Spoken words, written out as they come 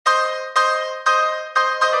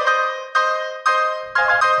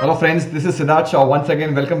Hello, friends. This is Siddharth Shaw. Once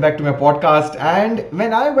again, welcome back to my podcast. And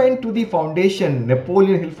when I went to the foundation,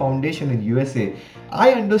 Napoleon Hill Foundation in USA,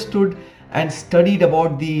 I understood and studied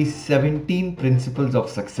about the 17 principles of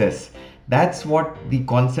success. That's what the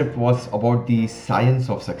concept was about the science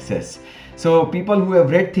of success. So, people who have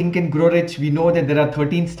read Think and Grow Rich, we know that there are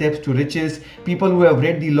 13 steps to riches. People who have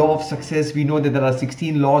read the law of success, we know that there are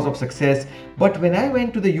 16 laws of success. But when I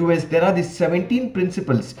went to the US, there are these 17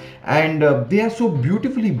 principles, and they are so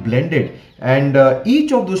beautifully blended. And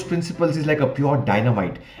each of those principles is like a pure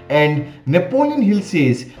dynamite. And Napoleon Hill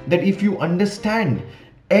says that if you understand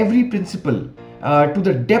every principle to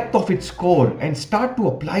the depth of its core and start to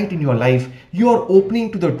apply it in your life, you are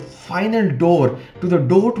opening to the final door, to the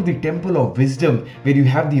door to the temple of wisdom, where you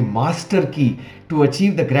have the master key to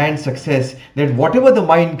achieve the grand success that whatever the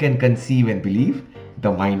mind can conceive and believe,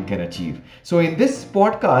 the mind can achieve. So in this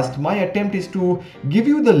podcast, my attempt is to give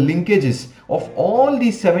you the linkages of all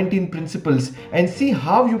these 17 principles and see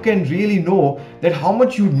how you can really know that how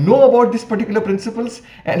much you know about these particular principles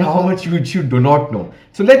and how much you do not know.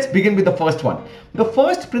 So let's begin with the first one. The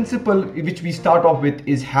first principle which we start off with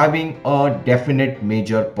is having a definite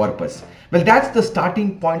major purpose. Well, that's the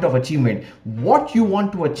starting point of achievement. What you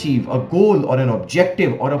want to achieve, a goal or an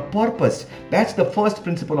objective or a purpose, that's the first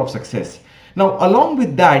principle of success. Now, along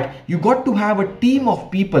with that, you got to have a team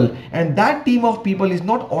of people, and that team of people is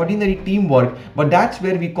not ordinary teamwork, but that's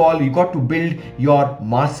where you got to build your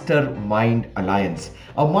mastermind alliance.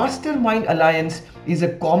 A mastermind alliance is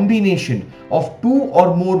a combination of two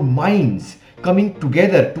or more minds coming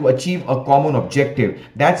together to achieve a common objective.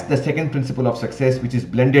 That's the second principle of success, which is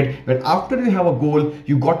blended, where after you have a goal,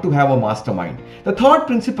 you got to have a mastermind. The third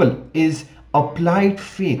principle is applied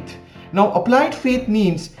faith. Now, applied faith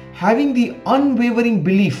means having the unwavering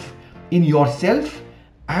belief in yourself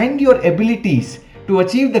and your abilities to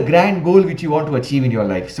achieve the grand goal which you want to achieve in your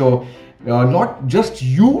life. So, not just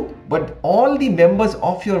you, but all the members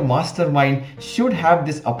of your mastermind should have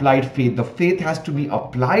this applied faith. The faith has to be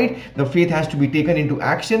applied, the faith has to be taken into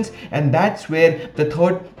actions, and that's where the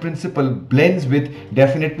third principle blends with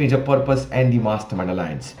definite major purpose and the mastermind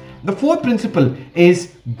alliance. The fourth principle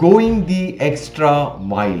is going the extra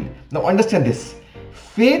mile. Now understand this.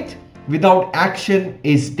 Faith without action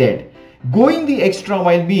is dead. Going the extra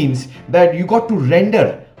mile means that you got to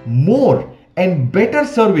render more and better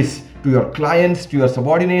service to your clients, to your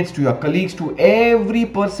subordinates, to your colleagues, to every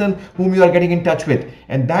person whom you are getting in touch with.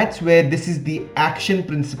 And that's where this is the action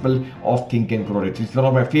principle of Think and Grow Rich. It's one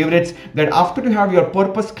of my favorites, that after you have your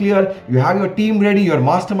purpose clear, you have your team ready, your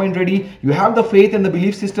mastermind ready, you have the faith and the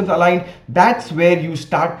belief systems aligned, that's where you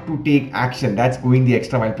start to take action. That's going the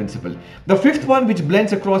extra mile principle. The fifth one, which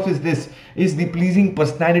blends across, is this, is the pleasing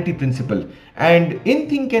personality principle. And in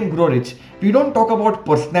Think and Grow Rich, we don't talk about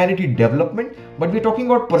personality development, but we're talking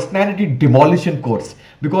about personality demolition course,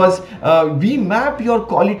 because we map your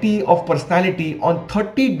quality of personality on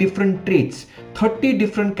 30 different traits, 30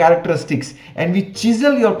 different characteristics, and we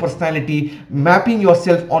chisel your personality, mapping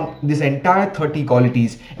yourself on this entire 30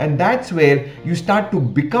 qualities. And that's where you start to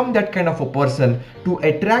become that kind of a person, to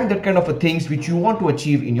attract that kind of a things which you want to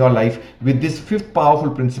achieve in your life with this fifth powerful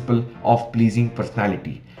principle of pleasing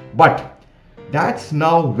personality. But that's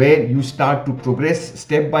now where you start to progress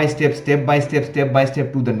step by step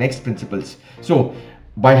to the next principles. So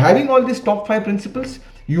by having all these top 5 principles,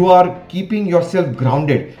 you are keeping yourself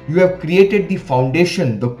grounded. You have created the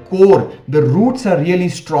foundation, the core, the roots are really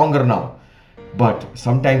stronger now. But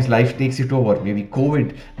sometimes life takes it over. Maybe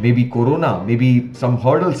COVID, maybe Corona, maybe some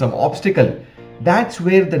hurdle, some obstacle. That's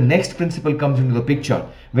where the next principle comes into the picture,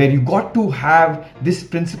 where you got to have this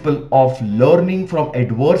principle of learning from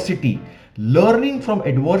adversity. Learning from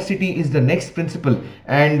adversity is the next principle,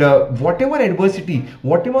 and whatever adversity,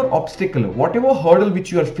 whatever obstacle, whatever hurdle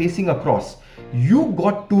which you are facing across, you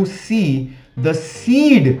got to see the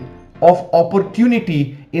seed of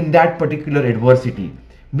opportunity in that particular adversity.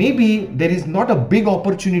 Maybe there is not a big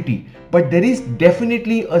opportunity, but there is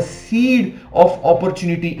definitely a seed of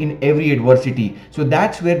opportunity in every adversity. So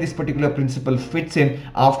that's where this particular principle fits in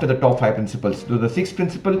after the top 5 principles. So the sixth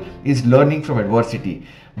principle is learning from adversity.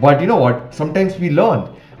 But you know what? Sometimes we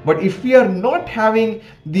learn. But if we are not having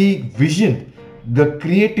the vision, the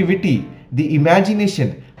creativity, the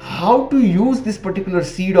imagination, how to use this particular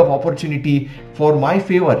seed of opportunity for my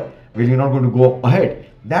favor, well, you're not going to go ahead.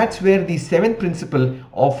 That's where the seventh principle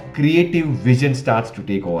of creative vision starts to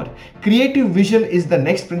take over. Creative vision is the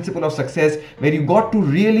next principle of success, where you got to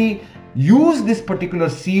really use this particular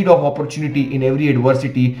seed of opportunity in every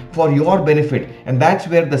adversity for your benefit. And that's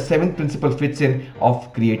where the seventh principle fits in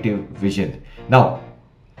of creative vision. Now,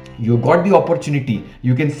 you got the opportunity,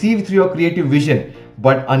 you can see through your creative vision,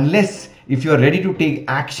 But unless if you are ready to take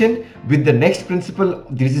action with the next principle,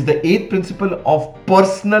 this is the 8th principle of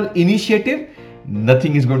personal initiative,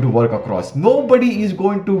 nothing is going to work across. Nobody is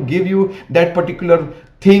going to give you that particular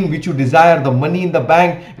thing which you desire, the money in the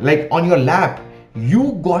bank, like on your lap.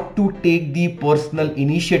 You got to take the personal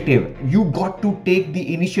initiative. You got to take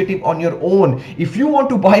the initiative on your own. If you want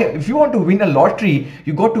to win a lottery,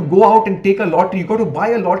 you got to go out and take a lottery. You got to buy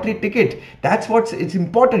a lottery ticket. That's it's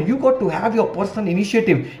important. You got to have your personal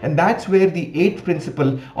initiative, and that's where the 8th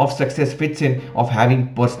principle of success fits in, of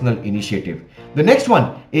having personal initiative. The next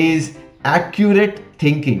one is accurate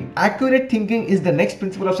thinking. Accurate thinking is the next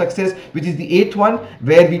principle of success, which is the 8th one,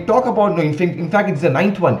 where we talk about, no, in fact it's the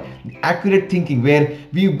 9th one, accurate thinking, where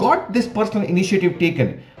we've got this personal initiative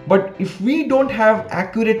taken. But if we don't have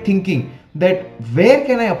accurate thinking, that where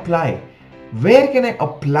can I apply? Where can I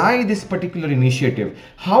apply this particular initiative?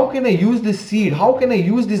 How can I use this seed? How can I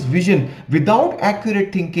use this vision? Without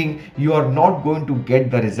accurate thinking, you are not going to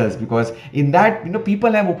get the results, because in that,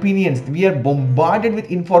 people have opinions. We are bombarded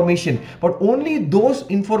with information, but only those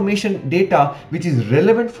information data which is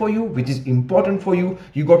relevant for you, which is important for you,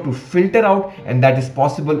 you got to filter out, and that is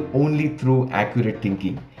possible only through accurate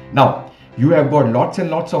thinking. Now, you have got lots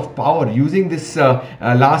and lots of power using this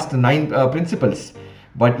last 9 principles.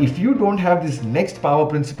 But if you don't have this next power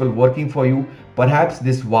principle working for you, perhaps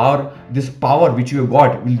this power which you have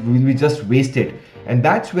got will be just wasted. And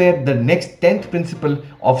that's where the next 10th principle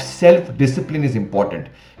of self-discipline is important.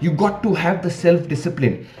 You got to have the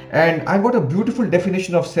self-discipline. And I got a beautiful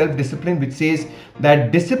definition of self-discipline, which says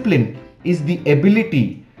that discipline is the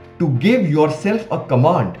ability to give yourself a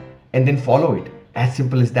command and then follow it. As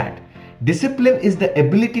simple as that. Discipline is the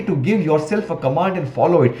ability to give yourself a command and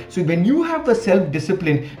follow it. So when you have the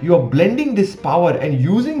self-discipline, you are blending this power and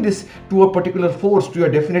using this to a particular force, to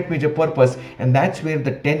a definite major purpose. And that's where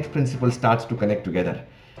the 10th principle starts to connect together.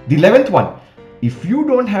 The 11th one, if you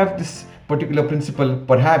don't have this particular principle,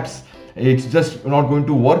 perhaps it's just not going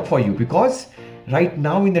to work for you, because right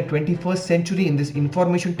now in the 21st century, in this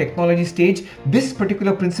information technology stage, this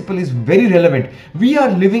particular principle is very relevant. We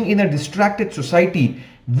are living in a distracted society.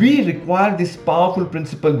 We require this powerful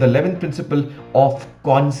principle, the 11th principle of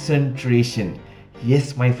concentration.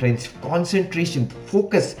 Yes, my friends, concentration,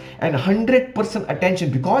 focus, and 100%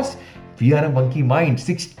 attention, because we are a monkey mind,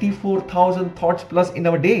 64,000 thoughts plus in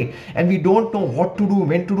our day, and we don't know what to do,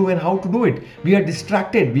 when to do, and how to do it. We are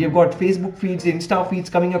distracted. We have got Facebook feeds, Insta feeds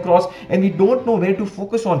coming across, and we don't know where to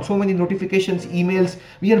focus on. So many notifications, emails.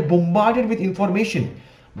 We are bombarded with information.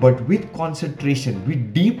 But with concentration,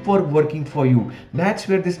 with deep work working for you, that's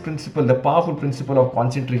where this principle, the powerful principle of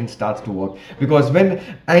concentration, starts to work. Because when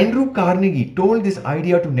Andrew Carnegie told this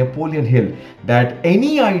idea to Napoleon Hill, that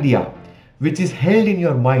any idea which is held in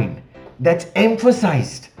your mind, that's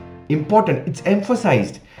emphasized, important, it's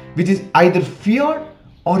emphasized, which is either feared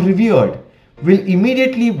or revered, will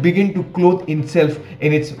immediately begin to clothe itself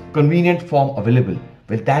in its convenient form available.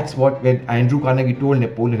 Well, that's what when Andrew Carnegie told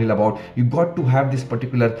Napoleon Hill about. You got to have this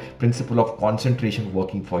particular principle of concentration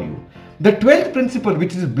working for you. The 12th principle,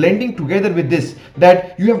 which is blending together with this,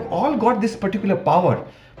 that you have all got this particular power,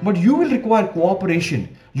 but you will require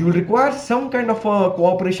cooperation. You will require some kind of a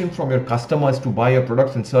cooperation from your customers to buy your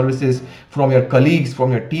products and services, from your colleagues,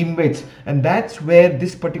 from your teammates. And that's where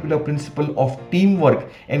this particular principle of teamwork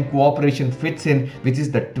and cooperation fits in, which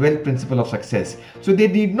is the 12th principle of success. So they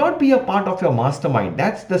need not be a part of your mastermind.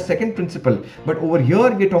 That's the second principle. But over here,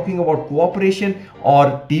 we're talking about cooperation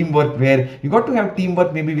or teamwork, where you got to have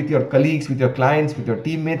teamwork maybe with your colleagues, with your clients, with your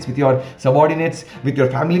teammates, with your subordinates, with your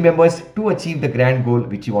family members, to achieve the grand goal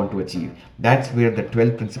which you want to achieve. That's where the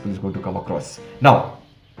 12th principle is going to come across. Now,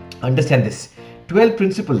 understand this, 12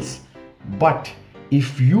 principles, but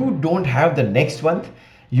if you don't have the next one,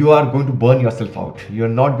 you are going to burn yourself out. You're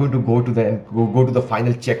not going to go to the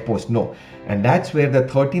final check post. No. And that's where the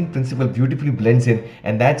 13th principle beautifully blends in,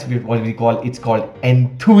 and that's what we call, it's called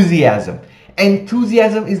enthusiasm.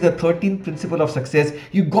 Enthusiasm is the 13th principle of success.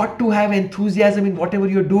 You got to have enthusiasm in whatever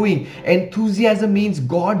you're doing. Enthusiasm means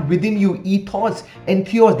God within you, ethos,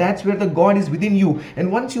 entheos. That's where the God is within you.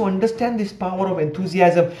 And once you understand this power of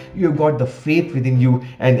enthusiasm, you've got the faith within you.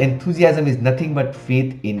 And enthusiasm is nothing but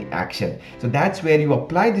faith in action. So that's where you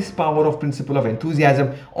apply this power of principle of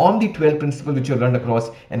enthusiasm on the 12th principle which you learned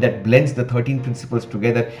across, and that blends the 13 principles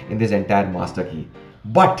together in this entire master key.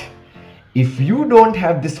 But if you don't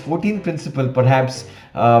have this 14th principle, perhaps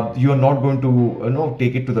you are not going to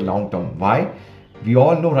take it to the long term. Why? We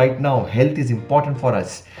all know right now health is important for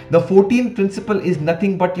us. The 14th principle is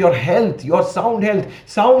nothing but your health, your sound health.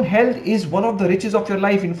 Sound health is one of the riches of your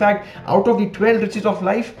life. In fact, out of the 12 riches of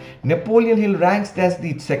life, Napoleon Hill ranks as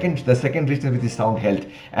the second richness, with is sound health.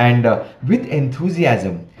 And with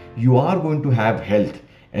enthusiasm, you are going to have health.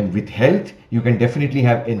 And with health, you can definitely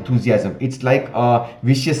have enthusiasm. It's like a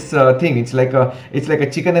vicious thing. It's like a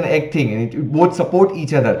chicken and egg thing, and it both support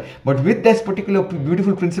each other. But with this particular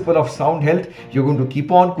beautiful principle of sound health, you're going to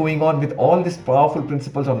keep on going on with all these powerful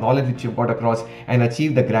principles of knowledge which you've got across, and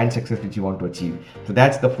achieve the grand success which you want to achieve. So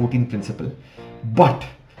that's the 14th principle. But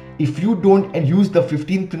if you don't and use the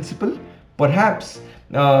 15th principle, perhaps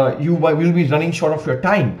you will be running short of your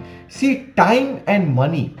time. See, time and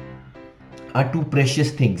money are two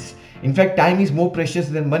precious things. In fact, time is more precious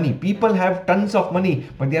than money. People have tons of money,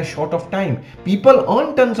 but they are short of time. People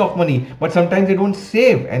earn tons of money, but sometimes they don't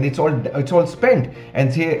save, and it's all spent,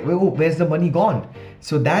 and say, oh, where's the money gone?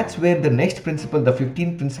 So that's where the next principle, the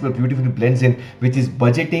 15th principle, beautifully blends in, which is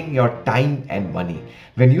budgeting your time and money.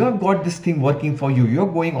 When you have got this thing working for you,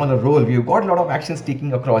 you're going on a roll, you've got a lot of actions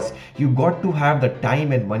taking across, you've got to have the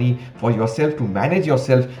time and money for yourself to manage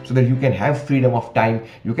yourself, so that you can have freedom of time,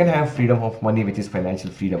 you can have freedom of money, which is financial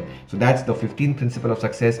freedom. So that's the 15th principle of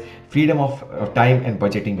success, freedom of time and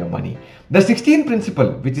budgeting your money. The 16th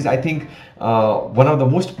principle, which is, I think, one of the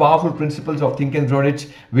most powerful principles of Think and Grow Rich,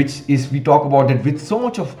 which is, we talk about it with so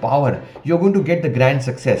much of power, you're going to get the grand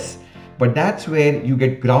success. But that's where you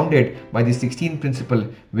get grounded by the 16th principle,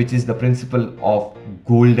 which is the principle of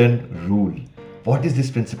golden rule. What is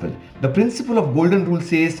this principle? The principle of golden rule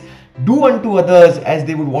says, do unto others as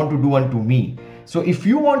they would want to do unto me. So if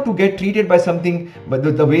you want to get treated by something, but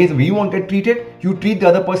the way we want to get treated, you treat the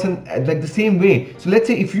other person like the same way. So let's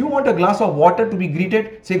say if you want a glass of water to be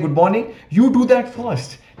greeted, say good morning, you do that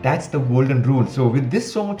first. That's the golden rule. So with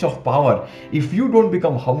this so much of power, if you don't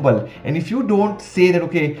become humble, and if you don't say that,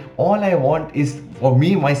 okay, all I want is for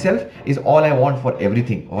me, myself, is all I want for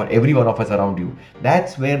everything, or every one of us around you,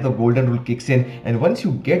 that's where the golden rule kicks in. And once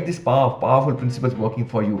you get this powerful principles working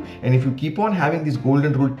for you, and if you keep on having this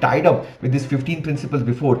golden rule tied up with this 15 principles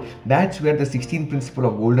before, that's where the 16th principle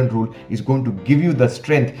of golden rule is going to give you the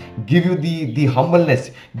strength, give you the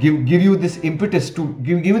humbleness, give you this impetus to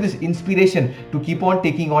give you this inspiration to keep on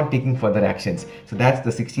taking further actions. So that's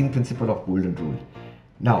the 16th principle of golden rule.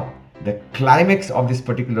 Now, the climax of this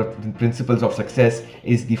particular principles of success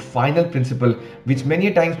is the final principle, which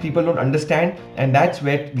many times people don't understand, and that's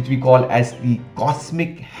which we call as the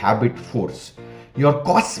cosmic habit force. Your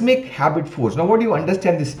cosmic habit force. Now, what do you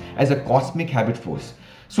understand this as a cosmic habit force?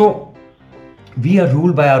 So we are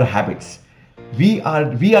ruled by our habits. We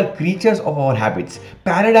are creatures of our habits.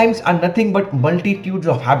 Paradigms are nothing but multitudes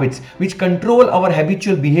of habits which control our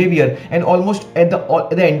habitual behavior, and almost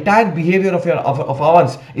the entire behavior of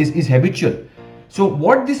ours is habitual. So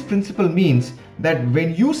what this principle means, that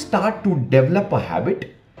when you start to develop a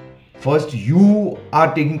habit, first you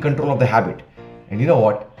are taking control of the habit. And you know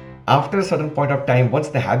what? After a certain point of time, once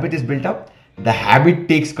the habit is built up, the habit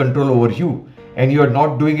takes control over you. And you are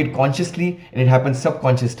not doing it consciously, and it happens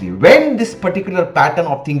subconsciously. When this particular pattern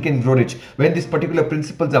of Think and Grow Rich, when these particular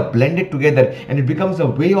principles are blended together and it becomes a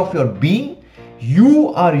way of your being, you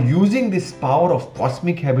are using this power of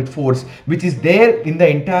cosmic habit force, which is there in the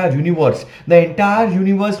entire universe. The entire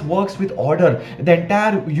universe works with order. The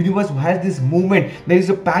entire universe has this movement. There is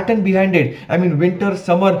a pattern behind it. I mean, winter,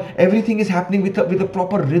 summer, everything is happening with a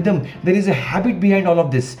proper rhythm. There is a habit behind all of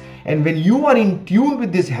this. And when you are in tune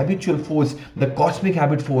with this habitual force, the cosmic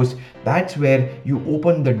habit force, that's where you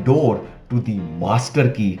open the door to the master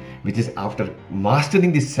key, which is after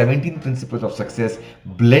mastering the 17 principles of success,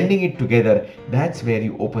 blending it together, that's where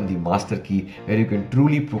you open the master key, where you can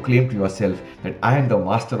truly proclaim to yourself that I am the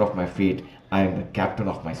master of my fate, I am the captain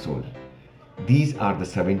of my soul. These are the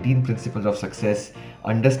 17 principles of success.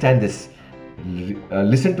 Understand this.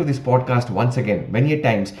 Listen to this podcast once again, many a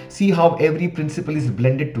times. See how every principle is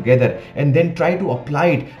blended together, and then try to apply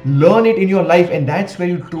it, learn it in your life, and that's where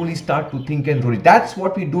you truly start to think and grow. That's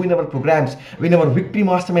what we do in our programs, in our Victory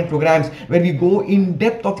Mastermind programs, where we go in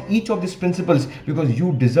depth of each of these principles, because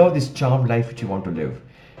you deserve this charmed life which you want to live.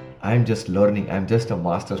 I'm just learning. I'm just a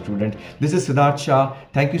master student. This is Siddharth Shah.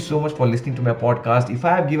 Thank you so much for listening to my podcast. If I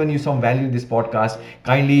have given you some value in this podcast,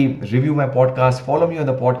 kindly review my podcast, follow me on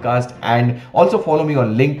the podcast, and also follow me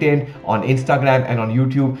on LinkedIn, on Instagram, and on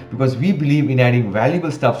YouTube, because we believe in adding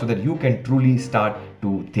valuable stuff so that you can truly start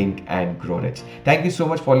to think and grow rich. Thank you so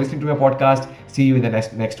much for listening to my podcast. See you in the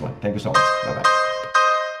next one. Thank you so much. Bye-bye.